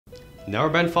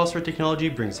Narrowband phosphor technology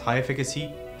brings high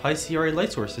efficacy, high CRI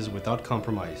light sources without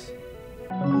compromise.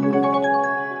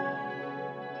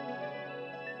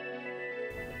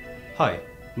 Hi,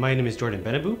 my name is Jordan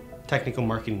Benabou, Technical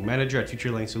Marketing Manager at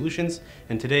Future Lighting Solutions,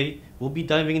 and today we'll be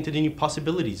diving into the new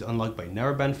possibilities unlocked by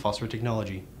narrowband phosphor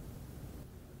technology.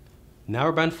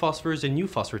 Narrowband phosphor is a new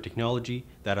phosphor technology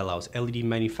that allows LED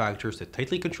manufacturers to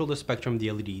tightly control the spectrum of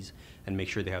the LEDs and make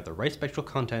sure they have the right spectral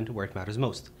content where it matters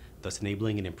most, thus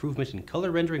enabling an improvement in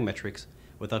color rendering metrics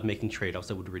without making trade-offs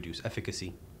that would reduce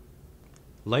efficacy.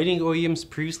 Lighting OEMs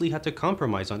previously had to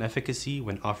compromise on efficacy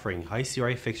when offering high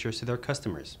CRI fixtures to their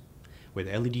customers, with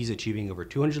LEDs achieving over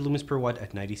 200 lumens per watt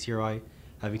at 90 CRI.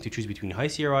 Having to choose between high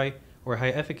CRI or high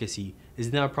efficacy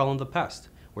is now a problem of the past,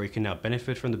 where you can now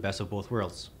benefit from the best of both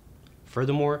worlds.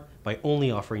 Furthermore, by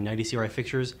only offering 90 CRI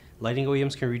fixtures, lighting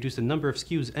OEMs can reduce the number of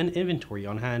SKUs and inventory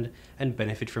on hand and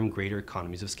benefit from greater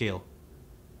economies of scale.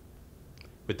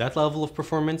 With that level of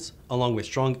performance, along with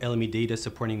strong LME data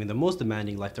supporting even the most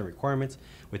demanding lifetime requirements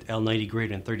with L90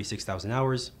 greater than 36,000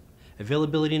 hours,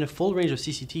 availability in a full range of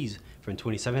CCTs from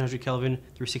 2700 Kelvin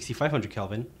through 6500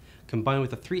 Kelvin, combined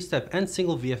with the 3-step and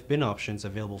single VF bin options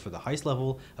available for the highest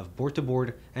level of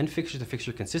board-to-board and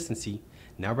fixture-to-fixture consistency,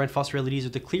 narrowband phosphor LEDs are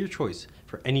the clear choice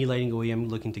for any lighting OEM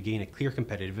looking to gain a clear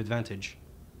competitive advantage.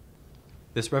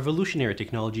 This revolutionary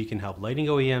technology can help lighting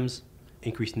OEMs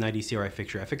increase 90 CRI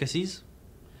fixture efficacies,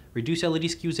 reduce LED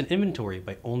SKUs and inventory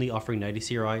by only offering 90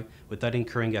 CRI without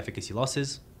incurring efficacy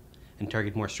losses, and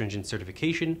target more stringent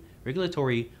certification,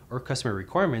 regulatory, or customer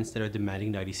requirements that are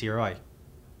demanding 90 CRI.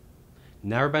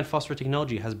 Narrowband phosphor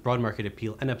technology has broad market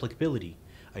appeal and applicability,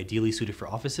 ideally suited for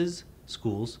offices,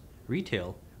 schools,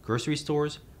 retail, grocery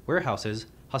stores, warehouses,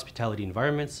 hospitality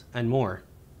environments, and more.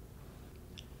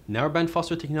 Narrowband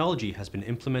phosphor technology has been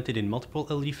implemented in multiple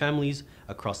LED families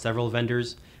across several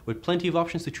vendors, with plenty of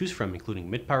options to choose from, including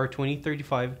mid-power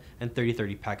 2035 and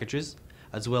 3030 packages,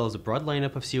 as well as a broad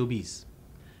lineup of COBs.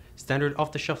 Standard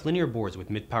off-the-shelf linear boards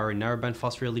with mid-power narrowband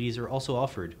phosphor LEDs are also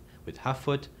offered, with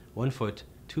half-foot, 1-foot,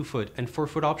 2-foot, and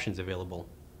 4-foot options available.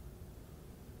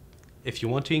 If you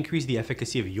want to increase the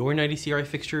efficacy of your 90 CRI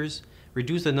fixtures,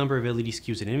 reduce the number of LED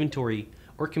SKUs in inventory,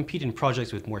 or compete in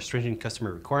projects with more stringent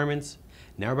customer requirements,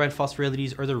 narrowband phosphor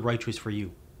LEDs are the right choice for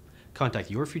you.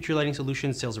 Contact your Future Lighting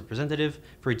Solutions sales representative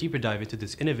for a deeper dive into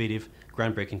this innovative,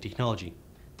 groundbreaking technology.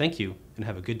 Thank you, and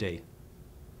have a good day.